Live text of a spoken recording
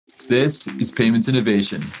This is Payments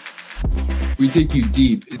Innovation. We take you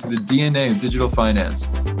deep into the DNA of digital finance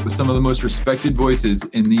with some of the most respected voices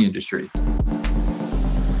in the industry.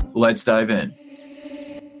 Let's dive in.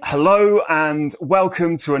 Hello and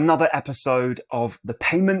welcome to another episode of the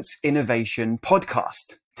Payments Innovation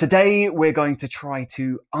podcast. Today, we're going to try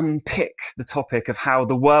to unpick the topic of how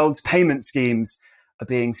the world's payment schemes are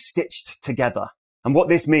being stitched together and what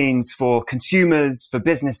this means for consumers, for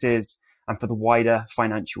businesses, and for the wider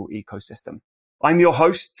financial ecosystem. I'm your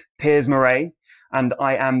host, Piers Murray, and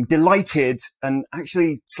I am delighted and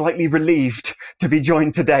actually slightly relieved to be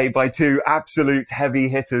joined today by two absolute heavy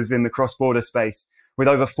hitters in the cross-border space with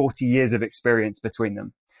over 40 years of experience between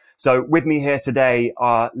them. So with me here today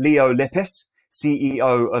are Leo Lippis,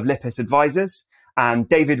 CEO of Lippis Advisors, and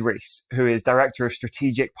David Rees, who is Director of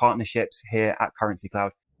Strategic Partnerships here at Currency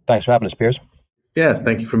Cloud. Thanks for having us, Piers. Yes,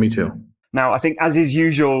 thank you for me too. Now, I think as is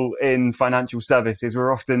usual in financial services,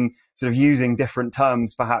 we're often sort of using different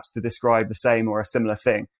terms perhaps to describe the same or a similar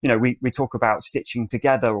thing. You know, we talk about stitching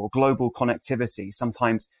together or global connectivity,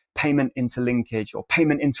 sometimes payment interlinkage or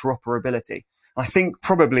payment interoperability. I think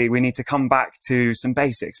probably we need to come back to some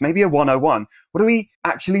basics, maybe a 101. What are we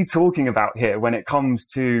actually talking about here when it comes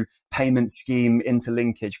to payment scheme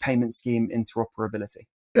interlinkage, payment scheme interoperability?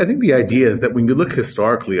 I think the idea is that when you look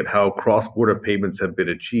historically at how cross-border payments have been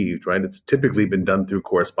achieved, right, it's typically been done through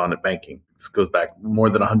correspondent banking. This goes back more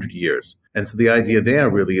than 100 years. And so the idea there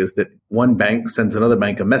really is that one bank sends another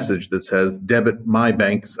bank a message that says, debit my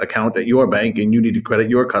bank's account at your bank, and you need to credit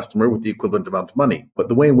your customer with the equivalent amount of money. But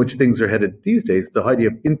the way in which things are headed these days, the idea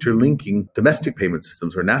of interlinking domestic payment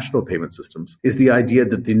systems or national payment systems is the idea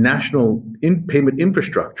that the national payment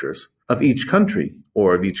infrastructures of each country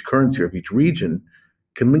or of each currency or of each region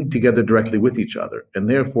can link together directly with each other and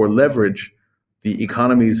therefore leverage the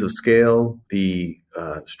economies of scale, the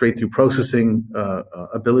straight-through processing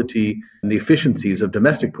ability, and the efficiencies of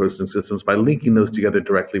domestic processing systems by linking those together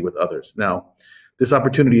directly with others. Now, this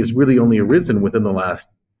opportunity has really only arisen within the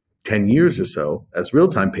last 10 years or so as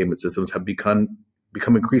real-time payment systems have become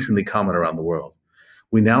increasingly common around the world.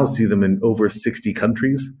 We now see them in over 60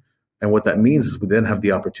 countries. And what that means is we then have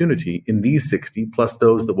the opportunity in these 60, plus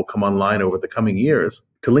those that will come online over the coming years,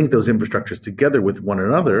 to link those infrastructures together with one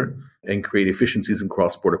another and create efficiencies in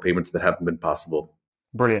cross-border payments that haven't been possible.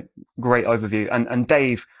 Brilliant. Great overview. And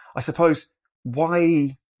Dave, I suppose,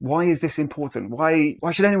 why is this important? Why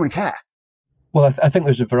should anyone care? Well, I think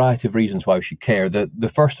there's a variety of reasons why we should care.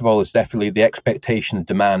 The first of all is definitely the expectation and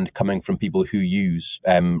demand coming from people who use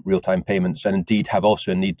real-time payments and indeed have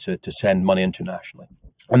also a need to send money internationally.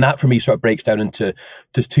 And that for me sort of breaks down into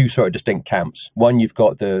just two sort of distinct camps. One, you've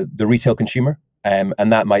got the retail consumer, and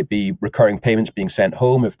that might be recurring payments being sent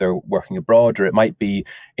home if they're working abroad, or it might be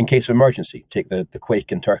in case of emergency. Take the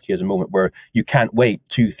quake in Turkey as a moment where you can't wait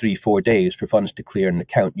 2, 3, 4 days for funds to clear an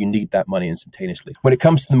account. You need that money instantaneously. When it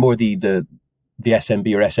comes to the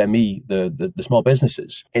SMB or SME, the small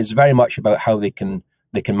businesses, it's very much about how they can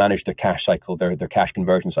manage their cash cycle, their cash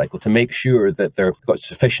conversion cycle, to make sure that they've got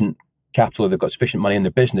sufficient capital, they've got sufficient money in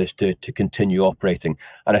their business to continue operating.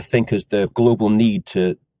 And I think as the global need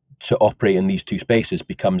to operate in these two spaces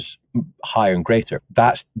becomes higher and greater,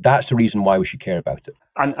 that's the reason why we should care about it.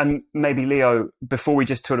 And maybe, Leo, before we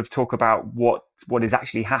just sort of talk about what is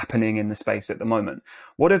actually happening in the space at the moment,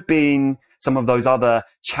 what have been some of those other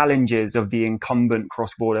challenges of the incumbent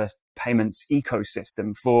cross-border payments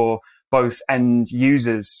ecosystem for both end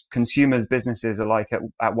users, consumers, businesses alike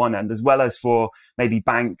at one end, as well as for maybe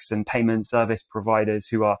banks and payment service providers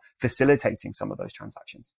who are facilitating some of those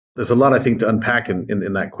transactions? There's a lot, I think, to unpack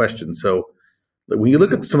in that question. So when you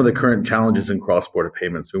look at some of the current challenges in cross-border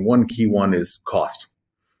payments, I mean, one key one is cost.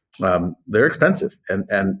 They're expensive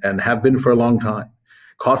and have been for a long time.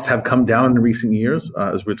 Costs have come down in recent years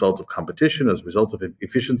as a result of competition, as a result of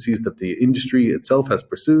efficiencies that the industry itself has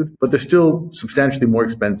pursued, but they're still substantially more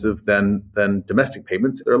expensive than domestic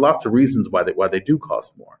payments. There are lots of reasons why they do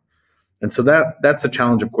cost more. And so that's a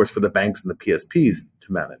challenge, of course, for the banks and the PSPs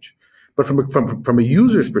to manage. But from a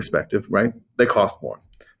user's perspective, right, they cost more.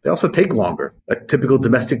 They also take longer. A typical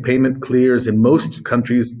domestic payment clears in most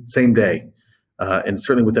countries same day, and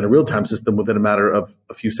certainly within a real-time system within a matter of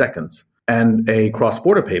a few seconds. And a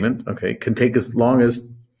cross-border payment, can take as long as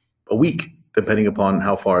a week, depending upon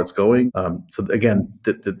how far it's going. So again,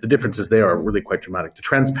 the differences there are really quite dramatic. The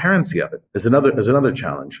transparency of it is another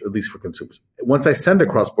challenge, at least for consumers. Once I send a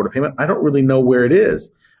cross-border payment, I don't really know where it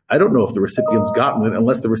is. I don't know if the recipient's gotten it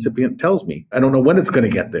unless the recipient tells me. I don't know when it's going to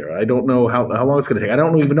get there. I don't know how long it's going to take. I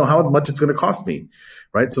don't even know how much it's going to cost me,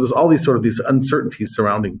 right? So there's all these uncertainties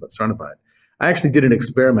surrounded by it. I actually did an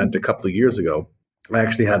experiment a couple of years ago. I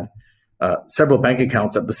actually had several bank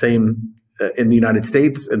accounts at the same in the United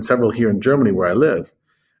States and several here in Germany where I live.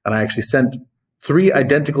 And I actually sent 3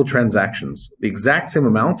 identical transactions, the exact same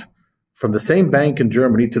amount from the same bank in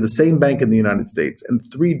Germany to the same bank in the United States, and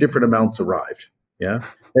 3 different amounts arrived. Yeah,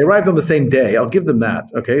 they arrived on the same day. I'll give them that.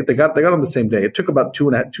 Okay, they got on the same day. It took about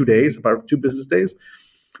 2 days, about 2 business days,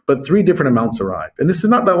 but 3 different amounts arrived. And this is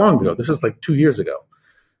not that long ago. This is like 2 years ago.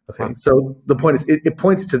 Okay, so the point is, it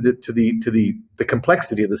points to the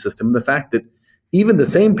complexity of the system, and the fact that even the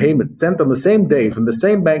same payment sent on the same day from the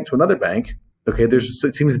same bank to another bank, okay, it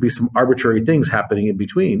seems to be some arbitrary things happening in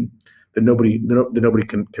between that nobody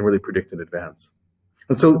can really predict in advance.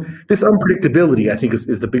 And so this unpredictability, I think,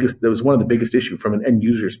 is the biggest. That was one of the biggest issues from an end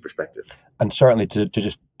user's perspective. And certainly to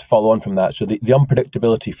just follow on from that, so the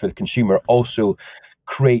unpredictability for the consumer also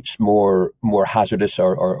creates more hazardous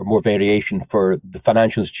or more variation for the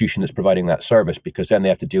financial institution that's providing that service, because then they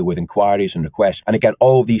have to deal with inquiries and requests. And again,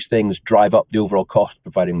 all of these things drive up the overall cost of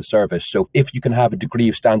providing the service. So if you can have a degree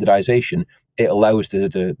of standardization, it allows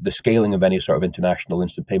the scaling of any sort of international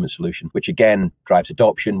instant payment solution, which again drives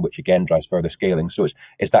adoption, which again drives further scaling. So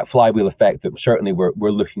it's that flywheel effect that certainly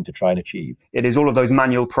we're looking to try and achieve. It is all of those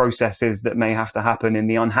manual processes that may have to happen in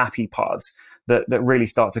the unhappy parts that really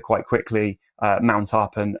start to quite quickly mount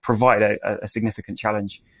up and provide a significant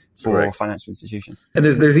challenge for financial institutions. And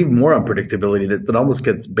there's even more unpredictability that almost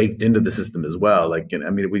gets baked into the system as well. Like,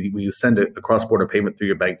 when you send a cross-border payment through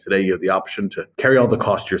your bank today, you have the option to carry all the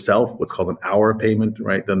cost yourself, what's called an hour payment,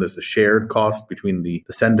 right? Then there's the shared cost between the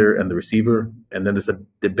sender and the receiver. And then there's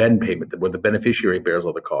the BEN payment, where the beneficiary bears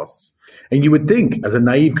all the costs. And you would think, as a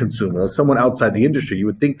naive consumer, as someone outside the industry, you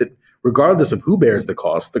would think that regardless of who bears the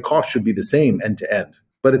cost should be the same end to end.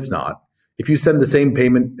 But it's not. If you send the same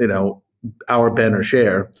payment, hour, BEN, or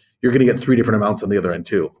share, you're going to get 3 different amounts on the other end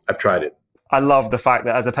too. I've tried it. I love the fact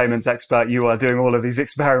that as a payments expert, you are doing all of these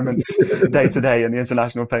experiments day to day in the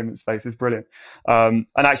international payment space. Is brilliant. And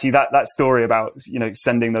actually that story about,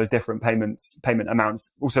 sending those different payment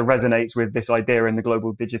amounts also resonates with this idea in the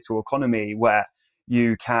global digital economy, where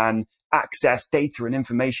you can access data and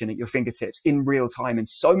information at your fingertips in real time in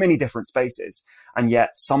so many different spaces. And yet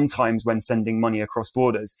sometimes when sending money across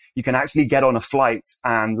borders, you can actually get on a flight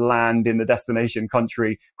and land in the destination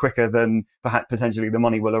country quicker than perhaps potentially the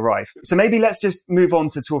money will arrive. So maybe let's just move on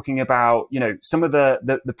to talking about, some of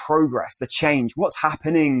the progress, the change, what's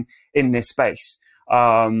happening in this space.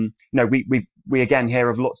 We again hear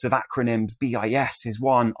of lots of acronyms. BIS is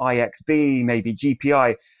one, IXB, maybe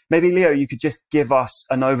GPI. Maybe Leo, you could just give us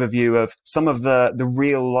an overview of some of the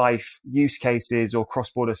real life use cases or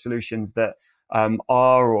cross-border solutions that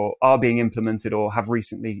are being implemented or have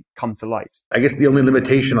recently come to light. I guess the only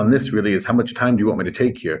limitation on this really is how much time do you want me to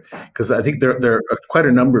take here? Because I think there are quite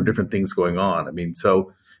a number of different things going on.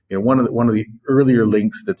 One of the earlier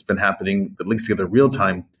links that's been happening that links together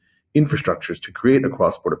real-time infrastructures to create a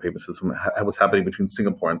cross-border payment system was happening between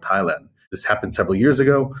Singapore and Thailand. This happened several years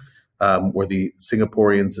ago, where the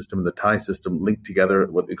Singaporean system and the Thai system linked together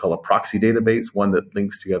what we call a proxy database, one that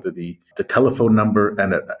links together the telephone number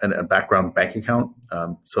and a background bank account,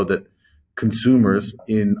 so that consumers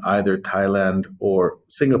in either Thailand or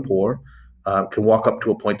Singapore can walk up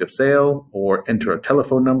to a point of sale or enter a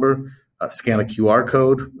telephone number, scan a QR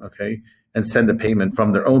code, and send a payment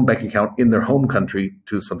from their own bank account in their home country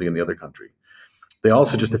to something in the other country. They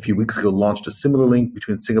also just a few weeks ago launched a similar link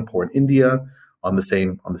between Singapore and India on the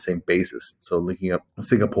same basis. So linking up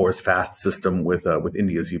Singapore's fast system with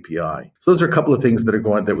India's UPI. So those are a couple of things that are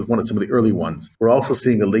going. That was one of some of the early ones. We're also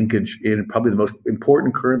seeing a linkage in probably the most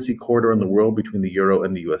important currency corridor in the world between the euro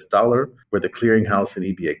and the US dollar, where the clearinghouse and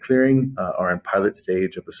EBA clearing are in pilot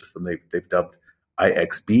stage of a system they've dubbed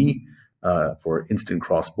IXB for instant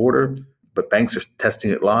cross-border. But banks are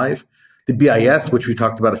testing it live. The BIS, which we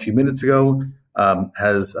talked about a few minutes ago,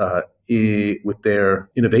 has with their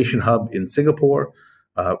innovation hub in Singapore,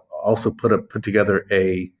 also put together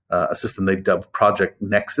a system they've dubbed Project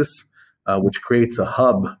Nexus, which creates a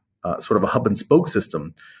hub, sort of a hub and spoke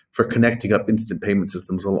system for connecting up instant payment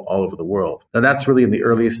systems all over the world. Now that's really in the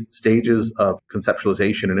earliest stages of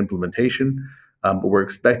conceptualization and implementation, but we're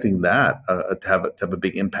expecting that to have a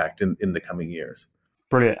big impact in the coming years.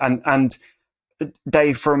 Brilliant. And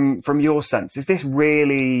Dave, from your sense, is this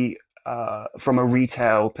really from a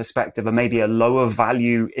retail perspective, or maybe a lower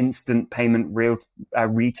value instant payment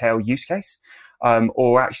retail use case?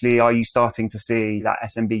 Or actually, are you starting to see that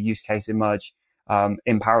SMB use case emerge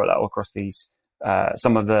in parallel across these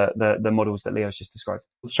some of the models that Leo's just described?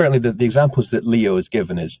 Certainly, the examples that Leo has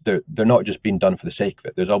given is they're not just being done for the sake of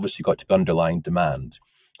it. There's obviously got to be underlying demand.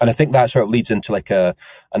 And I think that sort of leads into like a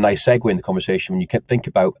nice segue in the conversation when you think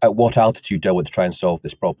about at what altitude do I want to try and solve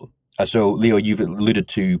this problem. So, Leo, you've alluded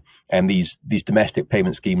to these domestic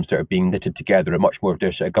payment schemes that are being knitted together at much more of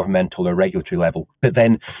their sort of governmental or regulatory level. But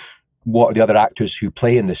then what are the other actors who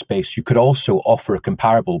play in this space who could also offer a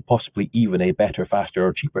comparable, possibly even a better, faster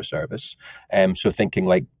or cheaper service? So thinking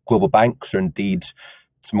like global banks, or indeed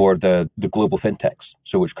it's more the global fintechs,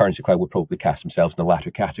 so which Currency Cloud would probably cast themselves in the latter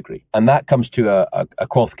category. And that comes to a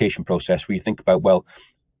qualification process where you think about, well,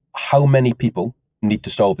 how many people need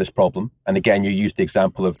to solve this problem? And again, you used the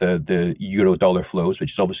example of the euro dollar flows,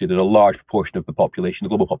 which is obviously there's a large proportion of the population, the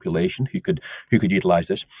global population, who could utilize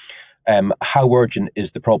this. How urgent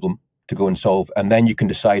is the problem to go and solve? And then you can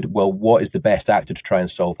decide, well, what is the best actor to try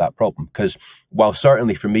and solve that problem? Because while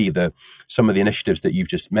certainly for me, some of the initiatives that you've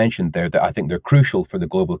just mentioned there, that I think they're crucial for the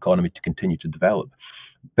global economy to continue to develop.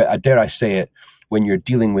 But dare I say it, when you're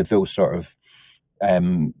dealing with those sort of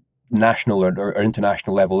national or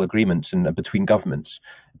international level agreements and between governments,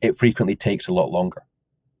 it frequently takes a lot longer.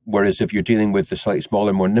 Whereas if you're dealing with the slightly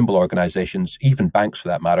smaller, more nimble organizations, even banks for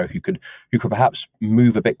that matter, who could perhaps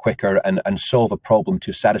move a bit quicker and solve a problem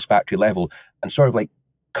to a satisfactory level and sort of like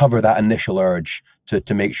cover that initial urge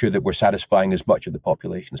to make sure that we're satisfying as much of the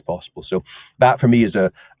population as possible. So that for me is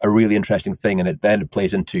a really interesting thing. And it then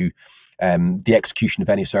plays into the execution of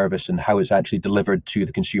any service and how it's actually delivered to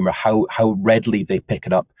the consumer, how readily they pick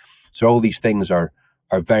it up. So all these things are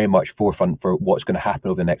very much forefront for what's going to happen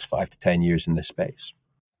over the next 5 to 10 years in this space.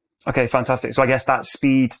 Okay, fantastic. So I guess that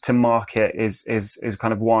speed to market is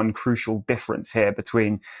kind of one crucial difference here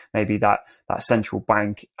between maybe that central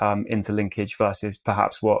bank interlinkage versus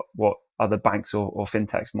perhaps what other banks or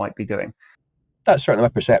fintechs might be doing. That's certainly my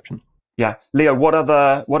perception. Yeah. Leo, what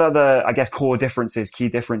other, I guess, core differences, key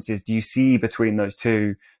differences do you see between those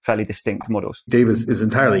two fairly distinct models? Dave is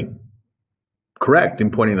entirely correct in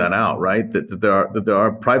pointing that out, right? That there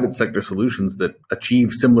are private sector solutions that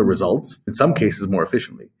achieve similar results, in some cases more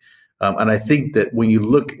efficiently. And I think that when you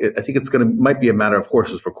look, I think might be a matter of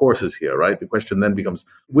horses for courses here, right? The question then becomes,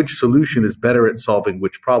 which solution is better at solving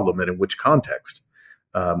which problem and in which context?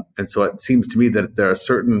 And so it seems to me that there are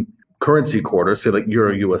certain currency quarters, say like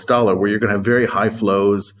euro, US dollar, where you're going to have very high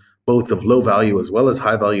flows, both of low value as well as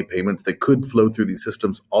high value payments that could flow through these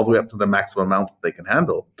systems all the way up to the maximum amount that they can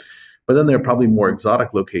handle. But then there are probably more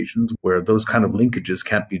exotic locations where those kind of linkages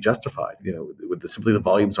can't be justified. Simply the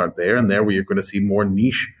volumes aren't there, and there where you're going to see more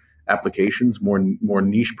niche applications, more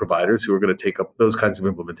niche providers who are going to take up those kinds of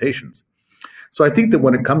implementations. So I think that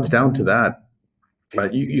when it comes down to that,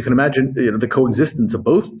 you can imagine the coexistence of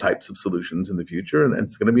both types of solutions in the future, and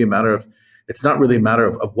it's going to be it's not really a matter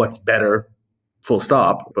of what's better, full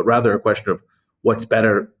stop, but rather a question of what's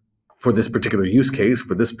better for this particular use case,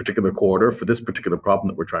 for this particular quarter, for this particular problem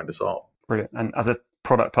that we're trying to solve. Brilliant. And as a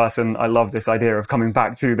product person, I love this idea of coming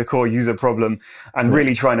back to the core user problem and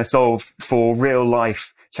really trying to solve for real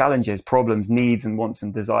life challenges, problems, needs and wants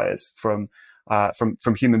and desires from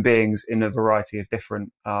human beings in a variety of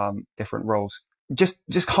different roles. Just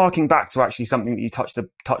harking back to actually something that you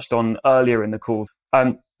touched on earlier in the call.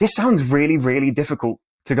 This sounds really, really difficult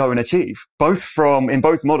to go and achieve, in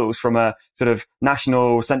both models, from a sort of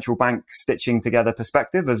national central bank stitching together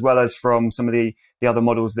perspective, as well as from some of the other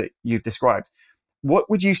models that you've described.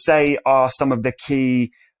 What would you say are some of the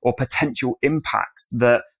key or potential impacts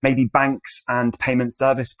that maybe banks and payment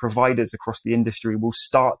service providers across the industry will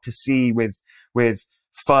start to see with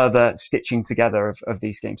further stitching together of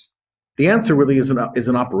these schemes? The answer really is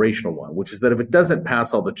an operational one, which is that if it doesn't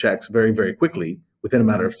pass all the checks very, very quickly, within a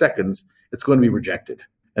matter of seconds, it's going to be rejected.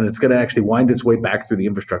 And it's going to actually wind its way back through the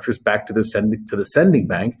infrastructures, back to the sending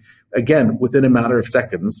bank, again, within a matter of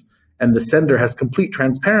seconds. And the sender has complete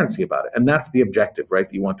transparency about it. And that's the objective, right,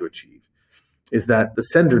 that you want to achieve, is that the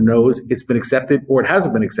sender knows it's been accepted or it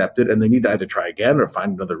hasn't been accepted, and they need to either try again or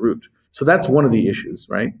find another route. So that's one of the issues,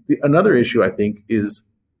 right? Another issue, I think, is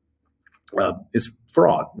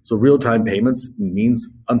fraud. So real-time payments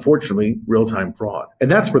means, unfortunately, real-time fraud. And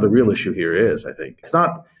that's where the real issue here is, I think. It's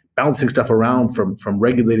not bouncing stuff around from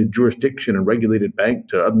regulated jurisdiction and regulated bank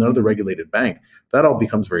to another regulated bank. That all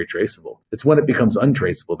becomes very traceable. It's when it becomes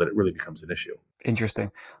untraceable that it really becomes an issue.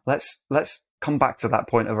 Interesting. Let's come back to that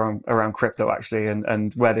point around crypto, actually,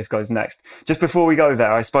 and where this goes next. Just before we go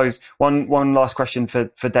there, I suppose one last question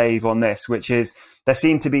for Dave on this, which is, there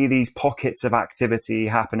seem to be these pockets of activity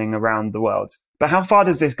happening around the world. But how far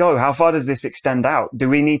does this go? How far does this extend out? Do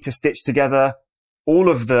we need to stitch together all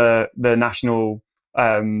of the national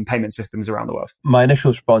payment systems around the world? My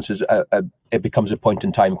initial response is it becomes a point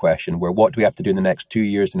in time question, where what do we have to do in the next 2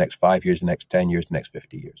 years, the next 5 years, the next 10 years, the next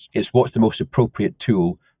 50 years? It's what's the most appropriate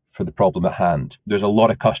tool for the problem at hand. There's a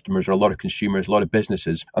lot of customers or a lot of consumers, a lot of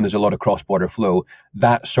businesses, and there's a lot of cross-border flow.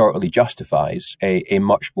 That certainly justifies a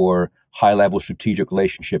much more high-level strategic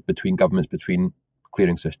relationship between governments, between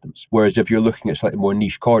clearing systems. Whereas if you're looking at slightly more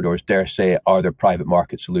niche corridors, dare say, are there private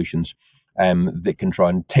market solutions that can try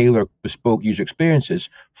and tailor bespoke user experiences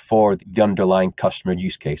for the underlying customer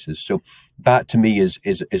use cases. So that to me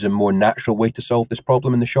is a more natural way to solve this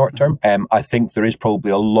problem in the short term. I think there is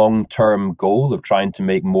probably a long-term goal of trying to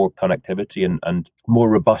make more connectivity and more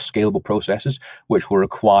robust, scalable processes, which will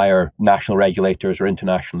require national regulators or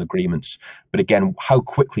international agreements. But again, how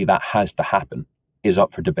quickly that has to happen is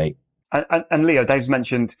up for debate. And Leo, Dave's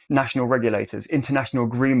mentioned national regulators, international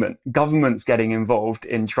agreement, governments getting involved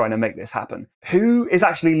in trying to make this happen. Who is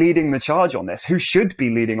actually leading the charge on this? Who should be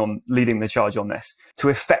leading the charge on this to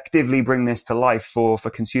effectively bring this to life for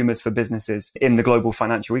consumers, for businesses in the global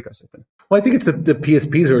financial ecosystem? Well, I think it's the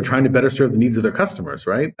PSPs who are trying to better serve the needs of their customers,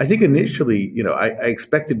 right? I think initially, I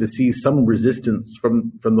expected to see some resistance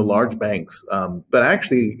from the large banks. But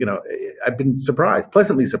actually, I've been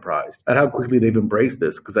pleasantly surprised at how quickly they've embraced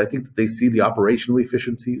this, because I think that they see the operational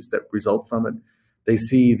efficiencies that result from it. They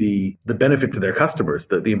see the benefit to their customers,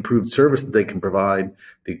 the improved service that they can provide,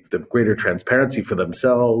 the greater transparency for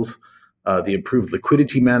themselves, the improved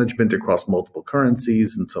liquidity management across multiple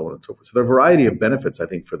currencies, and so on and so forth. So there are a variety of benefits, I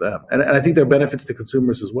think, for them. And I think there are benefits to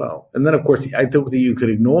consumers as well. And then, of course, I don't think you could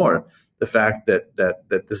ignore the fact that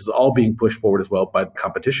this is all being pushed forward as well by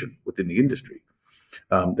competition within the industry.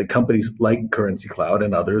 The companies like Currency Cloud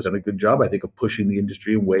and others done a good job, I think, of pushing the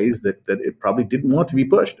industry in ways that it probably didn't want to be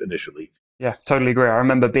pushed initially. Yeah, totally agree. I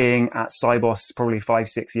remember being at Sibos probably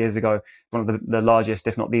 5-6 years ago, one of the largest,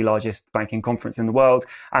 if not the largest banking conference in the world.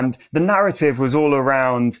 And the narrative was all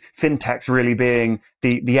around fintechs really being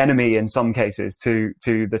the enemy in some cases to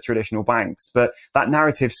the traditional banks. But that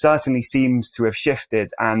narrative certainly seems to have shifted.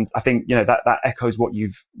 And I think, that echoes what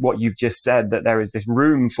you've just said, that there is this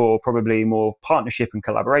room for probably more partnership and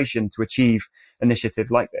collaboration to achieve initiatives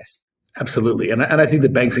like this. Absolutely, and I think the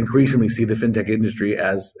banks increasingly see the fintech industry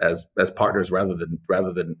as partners rather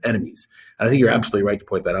than enemies. And I think you're absolutely right to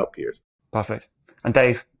point that out, Piers. Perfect. And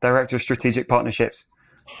Dave, Director of Strategic Partnerships,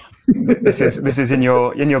 this is in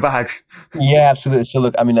your bag. Yeah, absolutely. So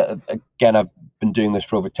look, I mean, again, I've been doing this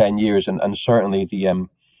for over 10 years, and certainly the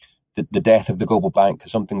death of the global bank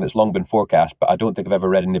is something that's long been forecast, but I don't think I've ever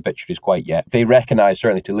read any obituaries quite yet. They recognise,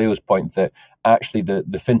 certainly to Leo's point, that actually the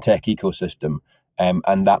fintech ecosystem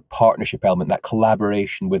and that partnership element, that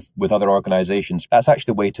collaboration with other organizations, that's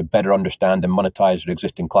actually the way to better understand and monetize your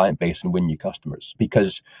existing client base and win new customers.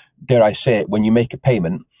 Because, dare I say it, when you make a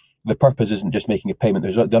payment, the purpose isn't just making a payment.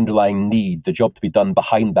 There's the underlying need, the job to be done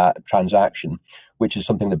behind that transaction, which is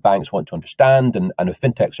something that banks want to understand. And if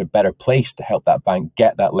fintechs are better placed to help that bank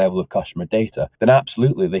get that level of customer data, then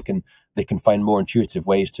absolutely they can find more intuitive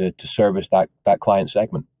ways to service that client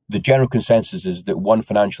segment. The general consensus is that one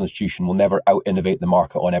financial institution will never out-innovate the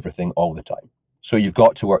market on everything all the time. So you've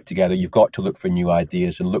got to work together. You've got to look for new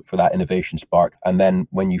ideas and look for that innovation spark. And then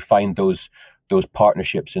when you find those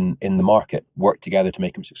partnerships in the market, work together to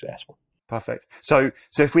make them successful. Perfect. So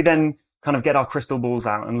if we then kind of get our crystal balls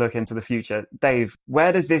out and look into the future, Dave,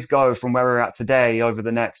 where does this go from where we're at today over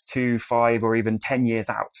the next 2, 5, or even 10 years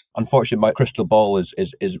out? Unfortunately, my crystal ball is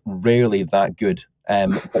rarely that good.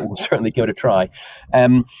 But we'll certainly give it a try.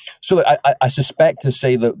 So I suspect to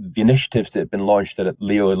say that the initiatives that have been launched that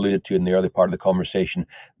Leo alluded to in the early part of the conversation,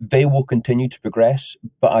 they will continue to progress,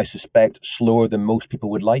 but I suspect slower than most people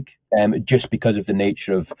would like, just because of the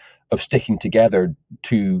nature of sticking together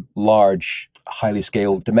two large, highly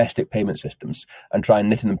scaled domestic payment systems and try and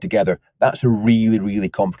knitting them together. That's a really, really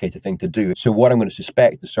complicated thing to do. So what I'm going to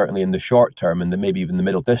suspect is certainly in the short term and then maybe even the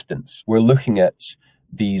middle distance, we're looking at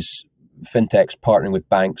these fintechs partnering with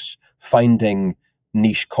banks, finding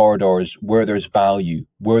niche corridors where there's value,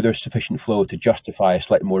 where there's sufficient flow to justify a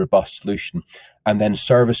slightly more robust solution, and then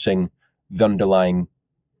servicing the underlying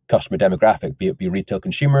customer demographic, be it retail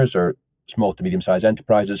consumers or small to medium-sized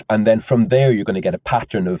enterprises. And then from there, you're going to get a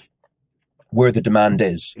pattern of where the demand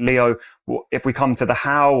is. Leo, if we come to the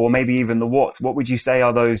how or maybe even the what would you say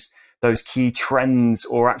are those key trends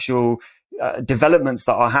or actual developments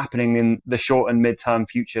that are happening in the short and mid-term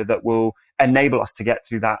future that will enable us to get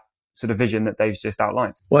to that sort of vision that Dave's just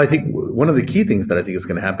outlined? Well, I think one of the key things that I think is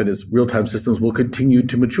going to happen is real-time systems will continue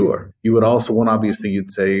to mature. You would also, one obvious thing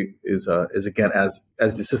you'd say is again, as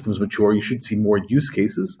the systems mature, you should see more use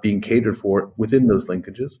cases being catered for within those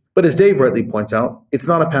linkages. But as Dave rightly points out, it's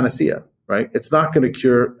not a panacea, right? It's not going to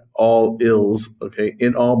cure all ills, okay,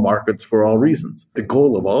 in all markets for all reasons. The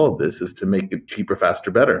goal of all of this is to make it cheaper,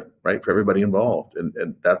 faster, better, right, for everybody involved.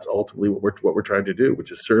 And that's ultimately what we're trying to do,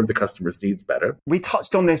 which is serve the customer's needs better. We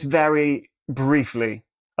touched on this very briefly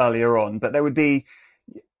earlier on, but there would be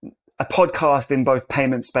a podcast in both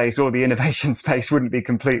payment space or the innovation space wouldn't be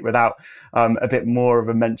complete without a bit more of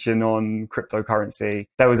a mention on cryptocurrency.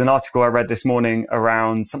 There was an article I read this morning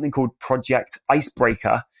around something called Project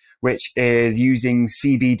Icebreaker, which is using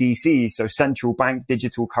CBDCs, so central bank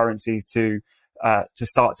digital currencies, to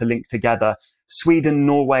start to link together Sweden,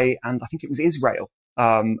 Norway, and I think it was Israel.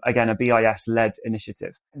 Again, a BIS-led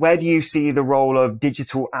initiative. Where do you see the role of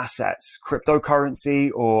digital assets,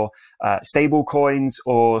 cryptocurrency or stable coins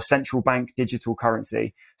or central bank digital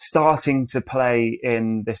currency starting to play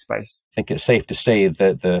in this space? I think it's safe to say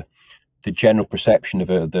that the general perception of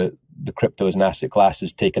the crypto as an asset class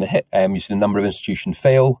has taken a hit. You see the number of institutions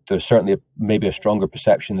fail. There's certainly maybe a stronger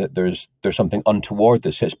perception that there's something untoward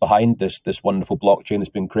that sits behind this wonderful blockchain that's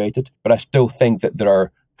been created. But I still think that there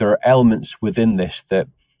are elements within this that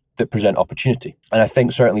present opportunity. And I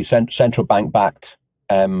think certainly central bank backed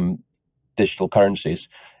digital currencies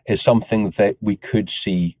is something that we could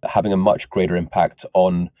see having a much greater impact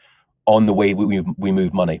on the way we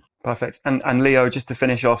move money. Perfect. And Leo, just to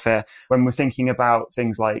finish off here, when we're thinking about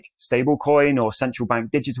things like stablecoin or central bank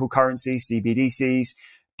digital currency, CBDCs,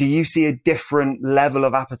 do you see a different level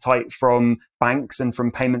of appetite from banks and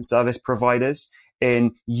from payment service providers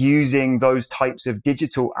in using those types of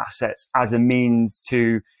digital assets as a means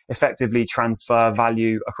to effectively transfer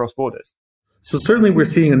value across borders? So certainly we're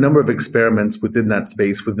seeing a number of experiments within that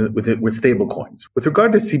space with stable coins. With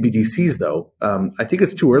regard to CBDCs, though, I think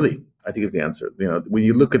it's too early, I think is the answer. You know, when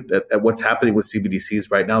you look at what's happening with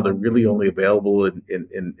CBDCs right now, they're really only available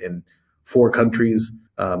in 4 countries,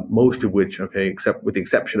 most of which, okay, except with the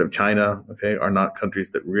exception of China, okay, are not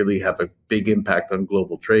countries that really have a big impact on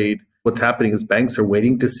global trade. What's happening is banks are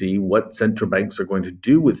waiting to see what central banks are going to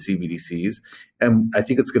do with CBDCs. And I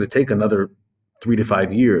think it's going to take another 3 to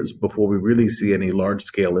 5 years before we really see any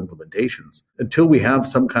large-scale implementations. Until we have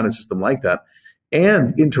some kind of system like that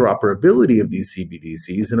and interoperability of these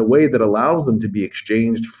CBDCs in a way that allows them to be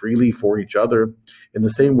exchanged freely for each other in the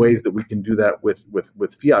same ways that we can do that with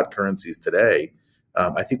fiat currencies today,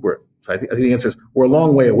 I think the answer is we're a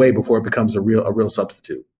long way away before it becomes a real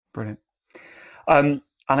substitute. Brilliant.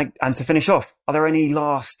 And to finish off, are there any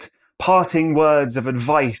last parting words of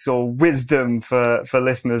advice or wisdom for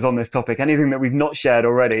listeners on this topic? Anything that we've not shared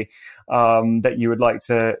already that you would like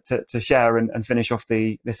to share and finish off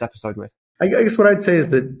this episode with? I guess what I'd say is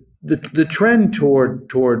that the trend toward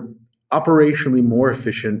operationally more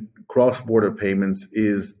efficient cross-border payments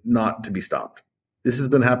is not to be stopped. This has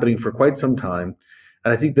been happening for quite some time,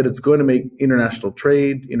 and I think that it's going to make international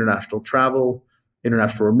trade, international travel,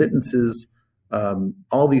 international remittances,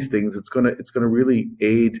 all these things. It's going to really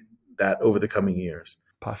aid that over the coming years.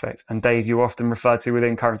 Perfect. And Dave, you often refer to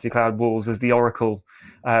within Currency Cloud walls as the Oracle.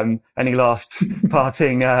 Any last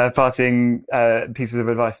parting pieces of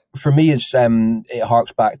advice? For me, it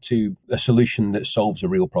harks back to a solution that solves a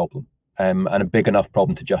real problem. And a big enough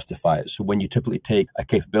problem to justify it. So when you typically take a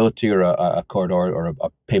capability or a corridor or a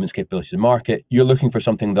payments capability to the market, you're looking for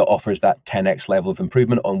something that offers that 10x level of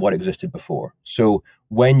improvement on what existed before. So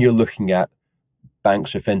when you're looking at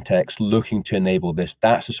banks or fintechs looking to enable this,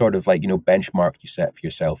 that's the sort of benchmark you set for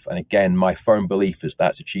yourself. And again, my firm belief is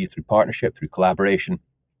that's achieved through partnership, through collaboration,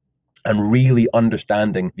 and really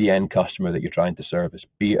understanding the end customer that you're trying to service,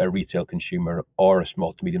 be it a retail consumer or a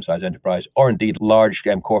small to medium-sized enterprise, or indeed large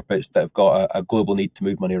corporates that have got a global need to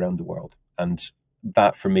move money around the world. And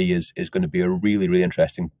that, for me, is going to be a really, really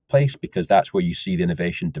interesting place because that's where you see the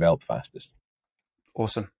innovation develop fastest.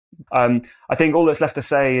 Awesome. I think all that's left to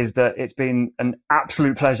say is that it's been an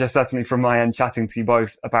absolute pleasure, certainly from my end, chatting to you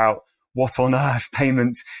both about what on earth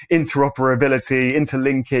payments interoperability,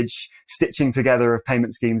 interlinkage, stitching together of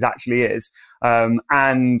payment schemes actually is,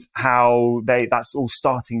 and how that's all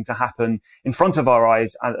starting to happen in front of our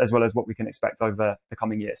eyes, as well as what we can expect over the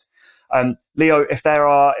coming years. Leo, if there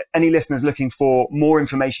are any listeners looking for more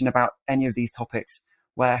information about any of these topics,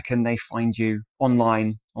 where can they find you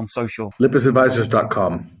online, on social?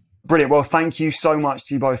 Lippasadvisors.com. Brilliant. Well, thank you so much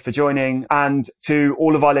to you both for joining. And to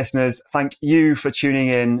all of our listeners, thank you for tuning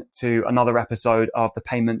in to another episode of the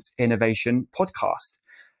Payments Innovation Podcast.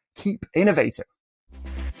 Keep innovating.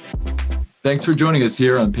 Thanks for joining us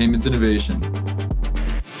here on Payments Innovation.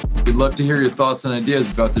 We'd love to hear your thoughts and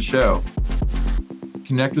ideas about the show.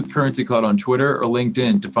 Connect with Currency Cloud on Twitter or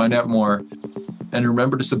LinkedIn to find out more. And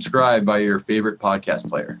remember to subscribe by your favorite podcast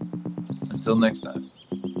player. Until next time.